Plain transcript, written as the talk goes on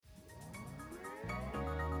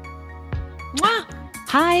Mwah!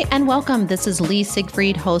 Hi, and welcome. This is Lee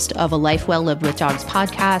Siegfried, host of A Life Well Lived with Dogs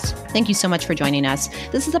podcast. Thank you so much for joining us.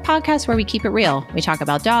 This is a podcast where we keep it real. We talk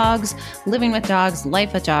about dogs, living with dogs,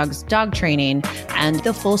 life with dogs, dog training, and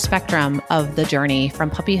the full spectrum of the journey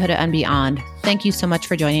from puppyhood and beyond. Thank you so much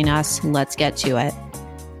for joining us. Let's get to it.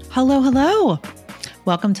 Hello.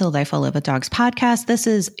 Welcome to the Life Well Lived with Dogs podcast. This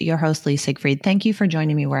is your host, Lee Siegfried. Thank you for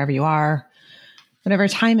joining me wherever you are, whatever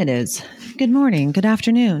time it is. Good morning, good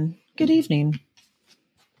afternoon, good evening.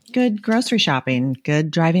 Good grocery shopping,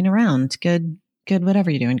 good driving around, good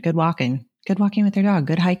whatever you're doing, good walking with your dog,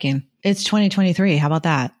 good hiking. It's 2023. How about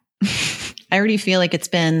that? I already feel like it's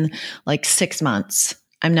been like 6 months.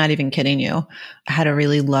 I'm not even kidding you. I had a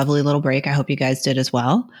really lovely little break. I hope you guys did as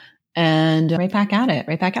well. And right back at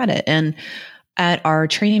it. And at our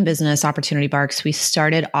training business, Opportunity Barks, we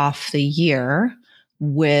started off the year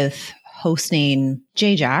with hosting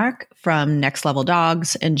J-Jack from Next Level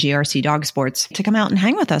Dogs and GRC Dog Sports to come out and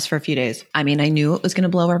hang with us for a few days. I mean, I knew it was going to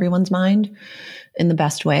blow everyone's mind in the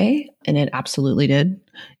best way, and it absolutely did.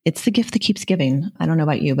 It's the gift that keeps giving. I don't know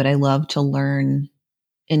about you, but I love to learn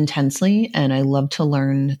intensely, and I love to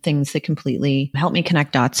learn things that completely help me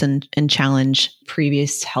connect dots and challenge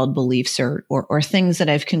previous held beliefs or things that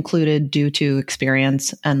I've concluded due to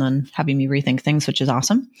experience, and then having me rethink things, which is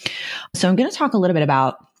awesome. So I'm going to talk a little bit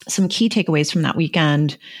about some key takeaways from that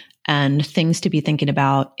weekend and things to be thinking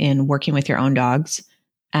about in working with your own dogs.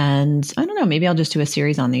 And I don't know, maybe I'll just do a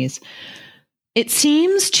series on these. It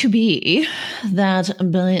seems to be that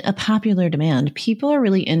by a popular demand, people are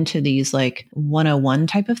really into these like 101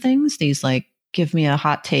 type of things. These like, give me a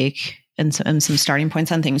hot take and some starting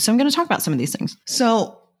points on things. So I'm going to talk about some of these things.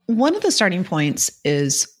 So one of the starting points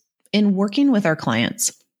is in working with our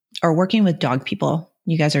clients or working with dog people.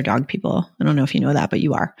 You guys are dog people. I don't know if you know that, but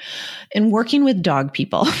you are. In working with dog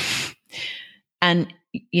people and,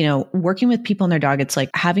 working with people and their dog, it's like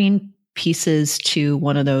having pieces to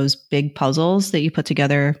one of those big puzzles that you put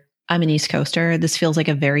together. I'm an East Coaster. This feels like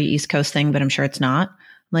a very East Coast thing, but I'm sure it's not.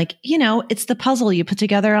 Like, it's the puzzle you put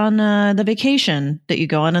together on the vacation that you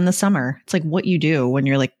go on in the summer. It's like what you do when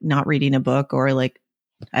you're like not reading a book or like,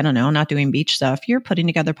 I don't know, not doing beach stuff. You're putting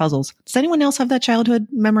together puzzles. Does anyone else have that childhood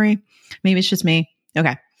memory? Maybe it's just me.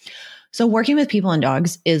 Okay. So working with people and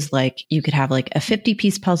dogs is like, you could have like a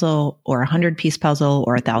 50-piece puzzle or a 100-piece puzzle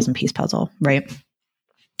or a 1,000-piece puzzle, right?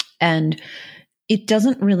 And it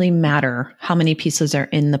doesn't really matter how many pieces are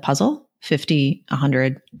in the puzzle, 50,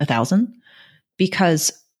 100, 1,000, because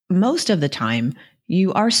most of the time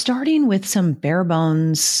you are starting with some bare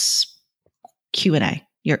bones Q&A.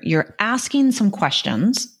 You're asking some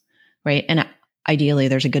questions, right? And ideally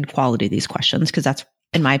there's a good quality of these questions because that's,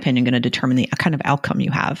 in my opinion, going to determine the kind of outcome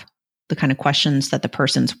you have, the kind of questions that the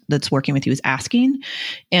person that's working with you is asking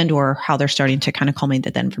and or how they're starting to kind of culminate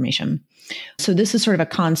that information. So this is sort of a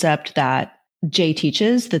concept that Jay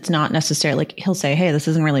teaches that's not necessarily like, he'll say, hey, this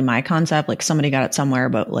isn't really my concept. Like somebody got it somewhere,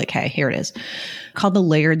 but like, hey, here it is, called the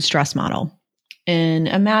layered stress model. And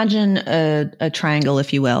imagine a triangle,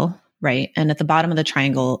 if you will, right? And at the bottom of the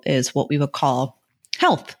triangle is what we would call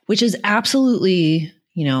health, which is absolutely,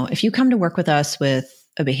 if you come to work with us with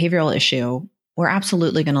a behavioral issue, we're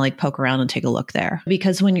absolutely going to like poke around and take a look there.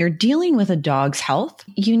 Because when you're dealing with a dog's health,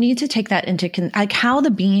 you need to take that into, like how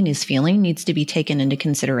the being is feeling needs to be taken into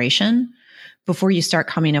consideration before you start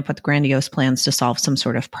coming up with grandiose plans to solve some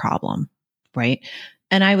sort of problem, right?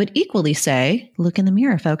 And I would equally say, look in the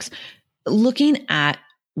mirror, folks, looking at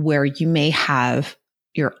where you may have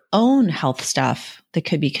your own health stuff that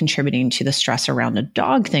could be contributing to the stress around a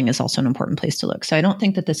dog thing is also an important place to look. So I don't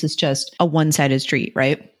think that this is just a one-sided street,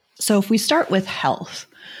 right? So if we start with health,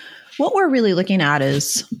 what we're really looking at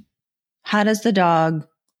is how does the dog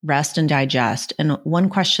rest and digest? And one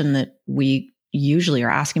question that we usually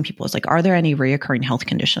are asking people is like, are there any reoccurring health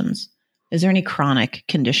conditions? Is there any chronic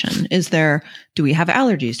condition? Do we have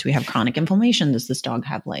allergies? Do we have chronic inflammation? Does this dog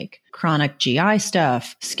have like chronic GI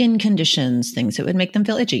stuff, skin conditions, things that would make them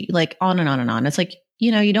feel itchy, like on and on and on. It's like,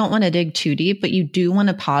 you don't want to dig too deep, but you do want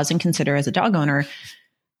to pause and consider as a dog owner,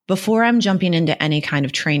 before I'm jumping into any kind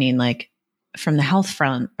of training, like from the health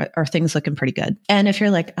front, are things looking pretty good? And if you're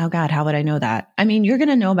like, oh God, how would I know that? I mean, you're going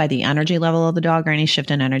to know by the energy level of the dog or any shift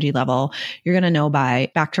in energy level. You're going to know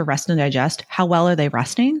by back to rest and digest. How well are they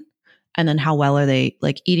resting? And then how well are they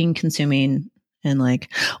like eating, consuming, and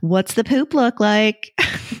like, what's the poop look like?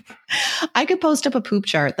 I could post up a poop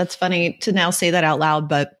chart. That's funny to now say that out loud,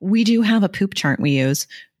 but we do have a poop chart we use,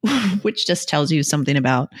 which just tells you something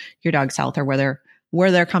about your dog's health or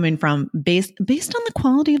where they're coming from based on the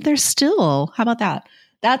quality of their stool. How about that?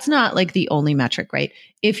 that's not like the only metric, right?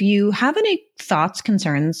 If you have any thoughts,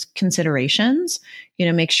 concerns, considerations,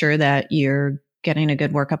 make sure that you're getting a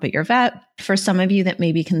good workup at your vet. For some of you that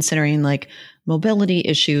may be considering like mobility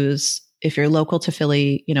issues, if you're local to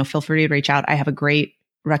Philly, feel free to reach out. I have a great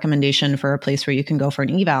recommendation for a place where you can go for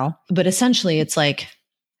an eval. But essentially it's like,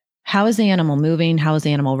 how is the animal moving? How is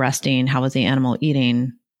the animal resting? How is the animal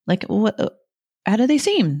eating? Like, how do they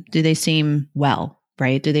seem? Do they seem well?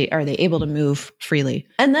 Right? Are they able to move freely?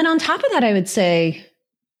 And then on top of that, I would say,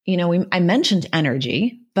 I mentioned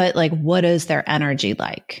energy, but like, what is their energy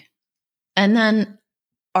like? And then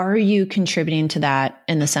are you contributing to that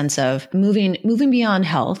in the sense of moving beyond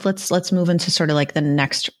health? Let's move into sort of like the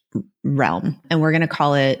next realm. And we're going to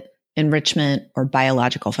call it enrichment or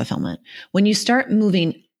biological fulfillment. When you start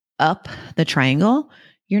moving up the triangle,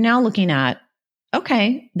 you're now looking at,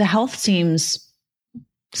 okay, the health seems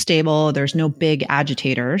stable. There's no big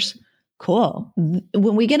agitators. Cool.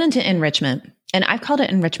 When we get into enrichment, and I've called it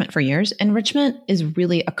enrichment for years, enrichment is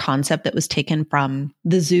really a concept that was taken from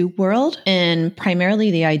the zoo world, and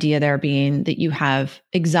primarily the idea there being that you have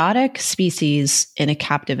exotic species in a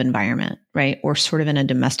captive environment, right? Or sort of in a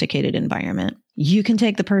domesticated environment. You can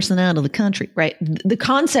take the person out of the country, right? The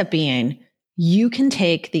concept being you can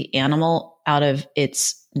take the animal out of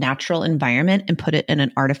its natural environment and put it in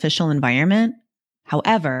an artificial environment.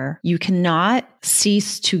 However, you cannot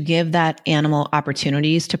cease to give that animal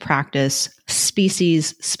opportunities to practice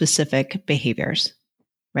species-specific behaviors,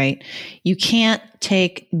 right? You can't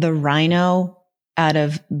take the rhino out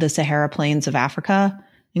of the Sahara Plains of Africa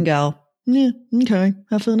and go, yeah, okay,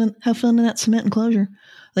 have fun in that cement enclosure.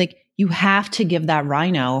 Like, you have to give that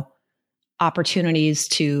rhino opportunities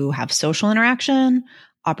to have social interaction,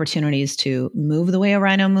 opportunities to move the way a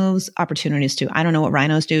rhino moves, opportunities to, I don't know what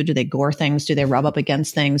rhinos do. Do they gore things? Do they rub up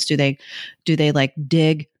against things? Do they like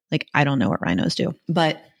dig? Like, I don't know what rhinos do.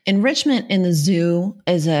 But enrichment in the zoo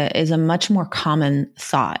is a much more common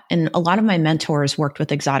thought. And a lot of my mentors worked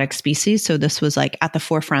with exotic species. So this was like at the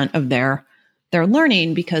forefront of their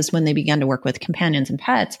learning, because when they began to work with companions and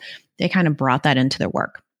pets, they kind of brought that into their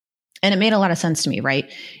work. And it made a lot of sense to me,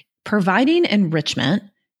 right? Providing enrichment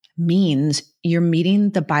means you're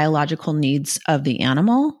meeting the biological needs of the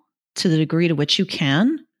animal to the degree to which you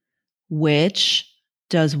can, which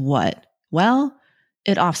does what? Well,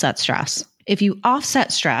 it offsets stress. If you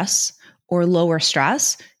offset stress or lower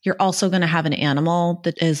stress, you're also going to have an animal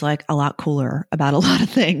that is like a lot cooler about a lot of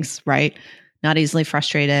things, right? Not easily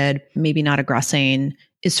frustrated, maybe not aggressing,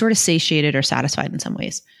 is sort of satiated or satisfied in some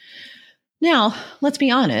ways. Now, let's be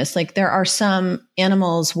honest, like there are some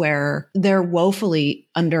animals where they're woefully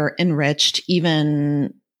under enriched,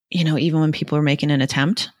 even when people are making an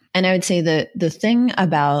attempt. And I would say that the thing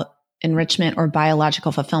about enrichment or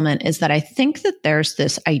biological fulfillment is that I think that there's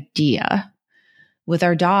this idea with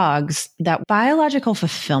our dogs that biological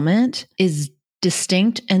fulfillment is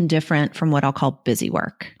distinct and different from what I'll call busy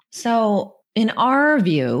work. So in our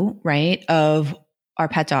view, right, of our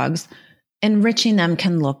pet dogs, enriching them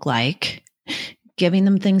can look like giving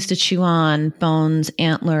them things to chew on, bones,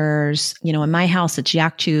 antlers. In my house, it's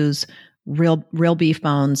yak chews, real beef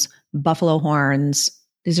bones, buffalo horns.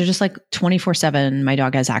 These are just like 24/7. My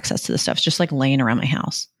dog has access to this stuff. It's just like laying around my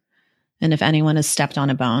house. And if anyone has stepped on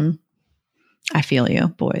a bone, I feel you.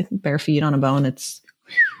 Boy, bare feet on a bone,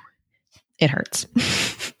 it hurts.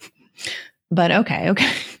 But okay.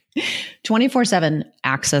 24/7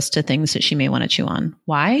 access to things that she may want to chew on.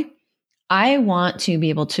 Why? I want to be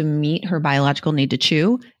able to meet her biological need to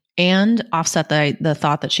chew and offset the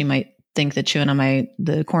thought that she might think that chewing on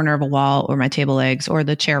the corner of a wall or my table legs or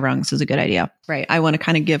the chair rungs is a good idea, right? I want to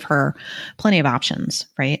kind of give her plenty of options,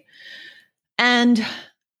 right? And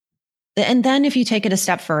then if you take it a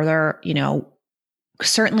step further,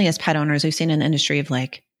 certainly as pet owners, we've seen an industry of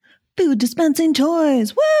like food dispensing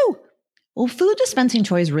toys. Woo! Well, food dispensing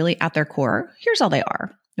toys really at their core, here's all they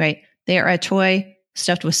are, right? They are a toy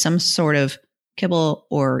stuffed with some sort of kibble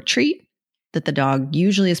or treat that the dog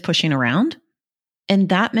usually is pushing around. And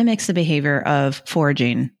that mimics the behavior of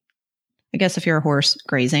foraging. I guess if you're a horse,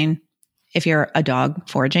 grazing, if you're a dog,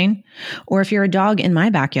 foraging, or if you're a dog in my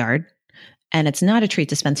backyard and it's not a treat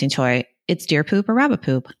dispensing toy, it's deer poop or rabbit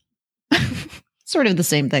poop. Sort of the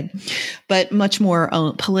same thing, but much more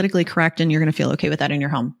politically correct, and you're going to feel okay with that in your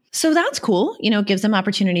home. So that's cool. It gives them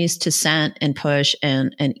opportunities to scent and push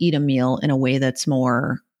and eat a meal in a way that's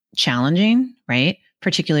more challenging, right?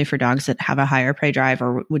 Particularly for dogs that have a higher prey drive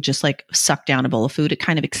or would just like suck down a bowl of food. It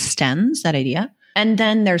kind of extends that idea. And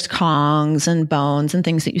then there's kongs and bones and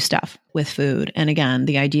things that you stuff with food. And again,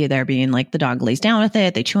 the idea there being like the dog lays down with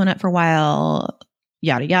it, they chew on it for a while,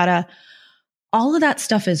 yada, yada. All of that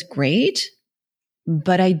stuff is great.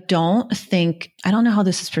 But I don't know how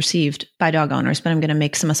this is perceived by dog owners, but I'm going to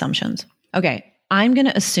make some assumptions. Okay. I'm going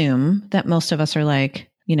to assume that most of us are like,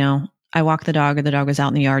 I walked the dog or the dog was out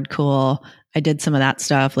in the yard. Cool. I did some of that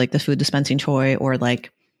stuff, like the food dispensing toy, or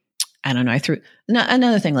like, I don't know. I threw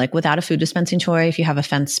another thing, like without a food dispensing toy, if you have a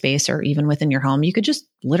fenced space or even within your home, you could just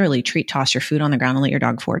literally treat toss your food on the ground and let your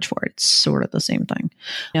dog forage for it. It's sort of the same thing.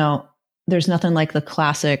 There's nothing like the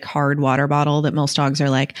classic hard water bottle that most dogs are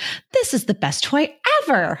like, this is the best toy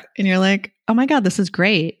ever. And you're like, oh my God, this is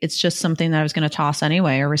great. It's just something that I was going to toss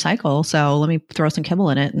anyway or recycle. So let me throw some kibble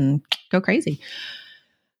in it and go crazy.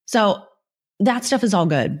 So that stuff is all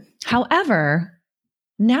good. However,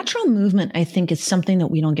 natural movement, I think, is something that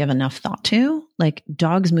we don't give enough thought to, like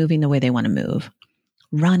dogs moving the way they want to move,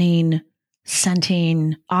 running,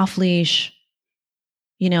 scenting, off leash,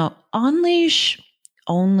 on leash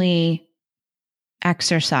only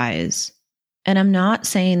exercise. And I'm not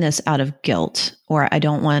saying this out of guilt, or I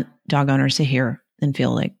don't want dog owners to hear and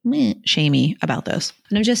feel like shamey about this.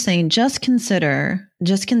 And I'm just saying, just consider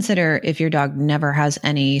if your dog never has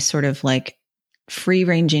any sort of like free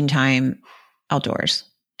ranging time outdoors.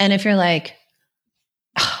 And if you're like,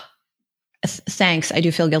 thanks, I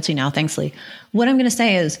do feel guilty now. Thanks, Lee. What I'm going to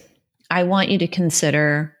say is I want you to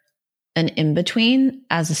consider an in-between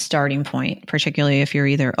as a starting point, particularly if you're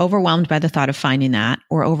either overwhelmed by the thought of finding that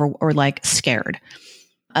or like scared.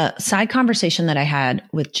 A side conversation that I had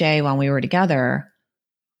with Jay while we were together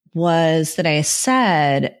was that I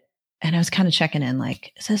said, and I was kind of checking in,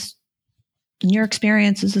 like, is this in your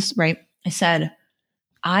experience? Is this right? I said,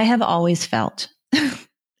 I have always felt,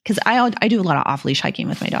 because I do a lot of off-leash hiking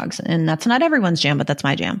with my dogs, and that's not everyone's jam, but that's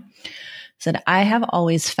my jam. I said, I have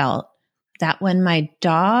always felt that when my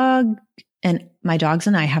dogs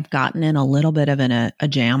and I have gotten in a little bit of a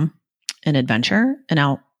jam, an adventure, and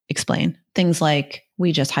I'll explain things like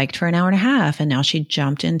we just hiked for an hour and a half and now she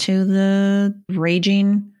jumped into the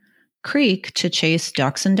raging creek to chase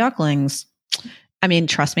ducks and ducklings. I mean,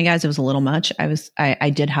 trust me, guys, it was a little much. I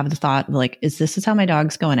did have the thought of like, is how my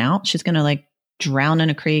dog's going out? She's going to like drown in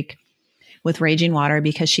a creek with raging water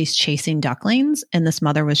because she's chasing ducklings. And this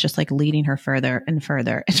mother was just like leading her further and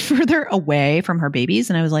further and further away from her babies.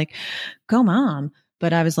 And I was like, go mom.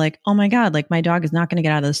 But I was like, oh my God, like my dog is not going to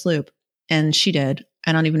get out of this loop. And she did.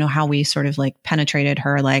 I don't even know how we sort of like penetrated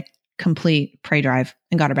her like complete prey drive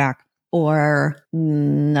and got her back. Or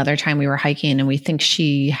another time we were hiking and we think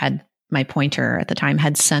my pointer at the time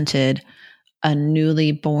had scented a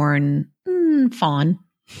newly born fawn,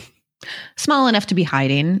 small enough to be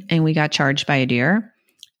hiding, and we got charged by a deer.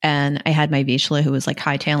 And I had my Vizsla who was like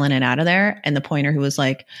hightailing it out of there, and the pointer who was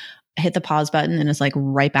like hit the pause button and is like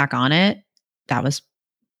right back on it. That was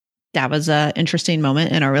a interesting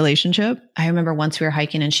moment in our relationship. I remember once we were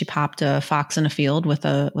hiking and she popped a fox in a field with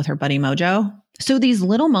her buddy Mojo. So these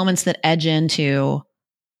little moments that edge into,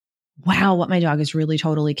 wow, what my dog is really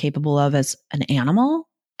totally capable of as an animal.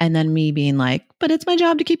 And then me being like, but it's my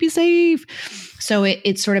job to keep you safe. So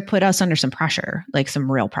it sort of put us under some pressure, like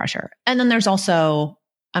some real pressure. And then there's also,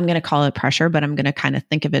 I'm going to call it pressure, but I'm going to kind of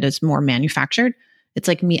think of it as more manufactured. It's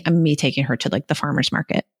like me taking her to like the farmer's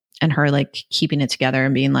market and her like keeping it together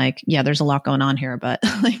and being like, yeah, there's a lot going on here, but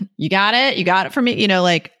like, you got it for me.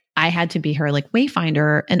 Like I had to be her like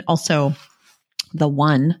wayfinder and also the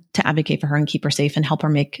one to advocate for her and keep her safe and help her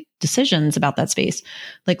make decisions about that space.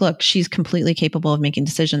 Like, look, she's completely capable of making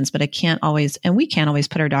decisions, but we can't always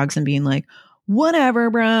put our dogs in being like, whatever,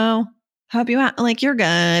 bro, help you out. Like, you're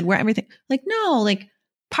good. We're everything. Like, no, like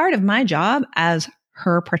part of my job as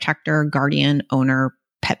her protector, guardian, owner,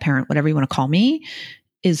 pet parent, whatever you want to call me,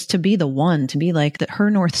 is to be the one, to be like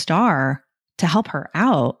her North Star to help her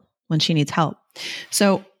out when she needs help.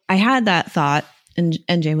 So I had that thought and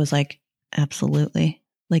Jay was like, absolutely.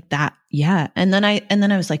 Like that. Yeah. And then I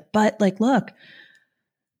was like, but like, look,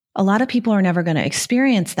 a lot of people are never going to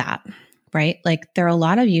experience that, right? Like there are a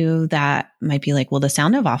lot of you that might be like, well, the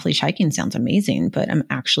sound of off-leash hiking sounds amazing, but I'm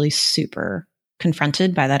actually super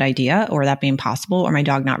confronted by that idea or that being possible or my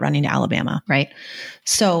dog not running to Alabama, right?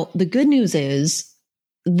 So the good news is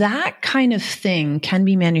that kind of thing can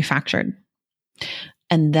be manufactured.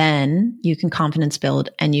 And then you can confidence build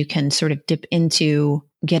and you can sort of dip into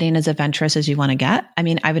getting as adventurous as you want to get. I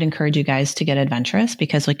mean, I would encourage you guys to get adventurous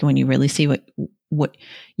because like when you really see what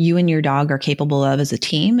you and your dog are capable of as a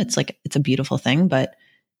team, it's a beautiful thing. But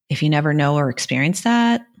if you never know or experience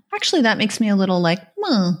that, actually that makes me a little like,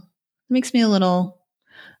 I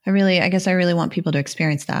guess I really want people to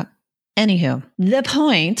experience that. Anywho, the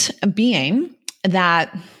point being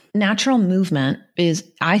that natural movement is,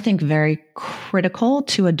 I think, very critical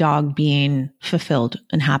to a dog being fulfilled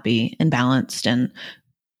and happy and balanced and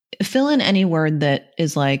fill in any word that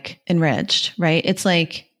is like enriched, right? It's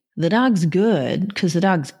like the dog's good because the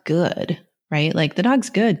dog's good, right? Like the dog's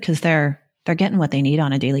good because they're getting what they need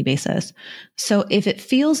on a daily basis. So if it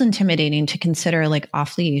feels intimidating to consider like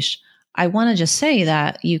off leash, I want to just say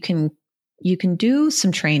that you can do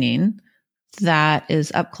some training that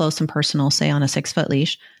is up close and personal, say on a 6-foot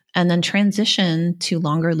leash, and then transition to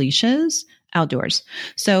longer leashes outdoors.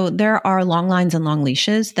 So there are long lines and long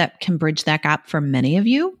leashes that can bridge that gap for many of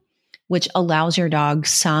you, which allows your dog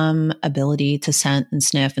some ability to scent and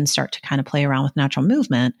sniff and start to kind of play around with natural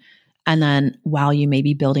movement. And then while you may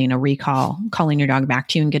be building a recall, calling your dog back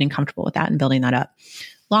to you and getting comfortable with that and building that up.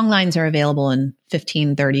 Long lines are available in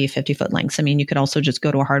 15, 30, 50-foot lengths. I mean, you could also just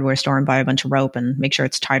go to a hardware store and buy a bunch of rope and make sure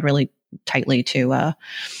it's tied really tightly to a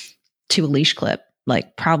leash clip,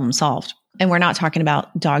 like problem solved. And we're not talking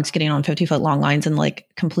about dogs getting on 50-foot long lines and like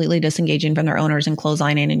completely disengaging from their owners and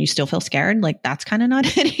clotheslining and you still feel scared. Like that's kind of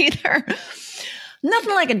not it either.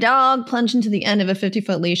 Nothing like a dog plunging to the end of a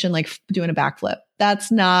 50-foot leash and like doing a backflip.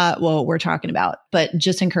 That's not what we're talking about, but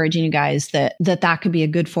just encouraging you guys that could be a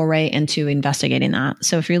good foray into investigating that.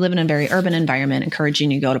 So if you're living in a very urban environment,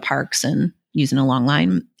 encouraging you to go to parks and using a long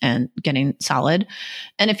line and getting solid.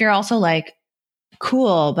 And if you're also like,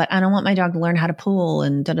 cool, but I don't want my dog to learn how to pull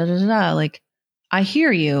and like, I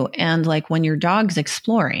hear you. And like when your dog's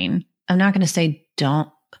exploring, I'm not going to say don't.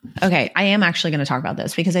 Okay, I am actually going to talk about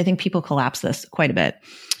this because I think people collapse this quite a bit.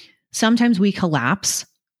 Sometimes we collapse,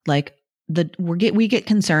 like we get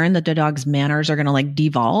concerned that the dog's manners are going to like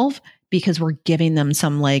devolve because we're giving them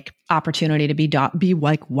some like opportunity to be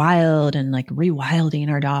like wild and like rewilding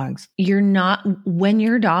our dogs. You're not, when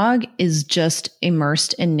your dog is just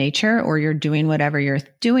immersed in nature or you're doing whatever you're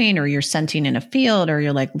doing or you're scenting in a field or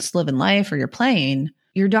you're like just living life or you're playing,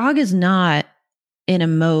 your dog is not in a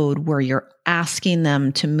mode where you're asking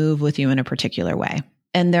them to move with you in a particular way.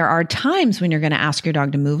 And there are times when you're going to ask your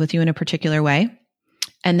dog to move with you in a particular way.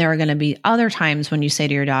 And there are going to be other times when you say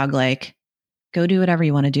to your dog, like, go do whatever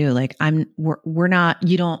you want to do. Like we're not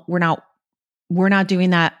doing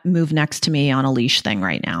that move next to me on a leash thing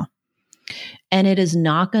right now. And it is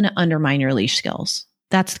not going to undermine your leash skills.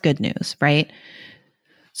 That's good news, right?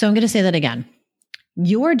 So I'm going to say that again.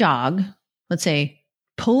 Your dog, let's say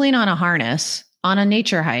pulling on a harness on a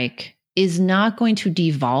nature hike is not going to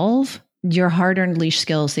devolve your hard-earned leash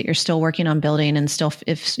skills that you're still working on building. And still,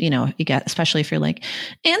 if you get, especially if you're like,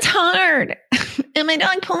 it's hard and my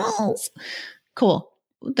dog pulls. Cool.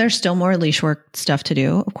 There's still more leash work stuff to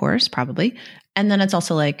do, of course, probably. And then it's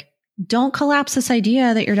also like, don't collapse this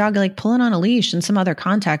idea that your dog like pulling on a leash in some other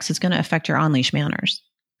context is going to affect your on-leash manners.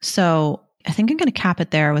 So I think I'm going to cap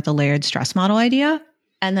it there with the layered stress model idea.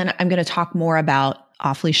 And then I'm going to talk more about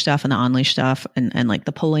off-leash stuff and the on-leash stuff and like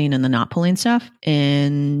the pulling and the not pulling stuff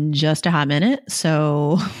in just a hot minute.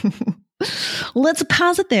 So let's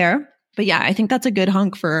pause it there. But yeah, I think that's a good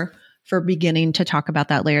hunk for beginning to talk about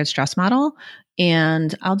that layered stress model.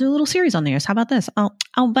 And I'll do a little series on theirs. How about this?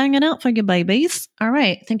 I'll bang it out for you, babies. All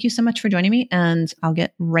right. Thank you so much for joining me. And I'll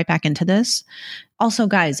get right back into this. Also,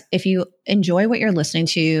 guys, if you enjoy what you're listening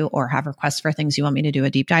to or have requests for things you want me to do a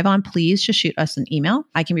deep dive on, please just shoot us an email.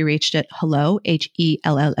 I can be reached at hello,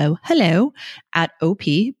 HELLO, hello, at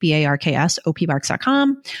opbarks.com.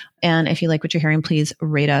 And if you like what you're hearing, please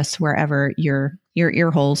rate us wherever your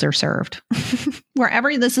ear holes are served.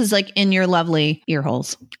 Wherever this is like in your lovely ear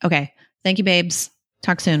holes. Okay. Thank you, babes.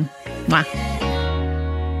 Talk soon. Mwah.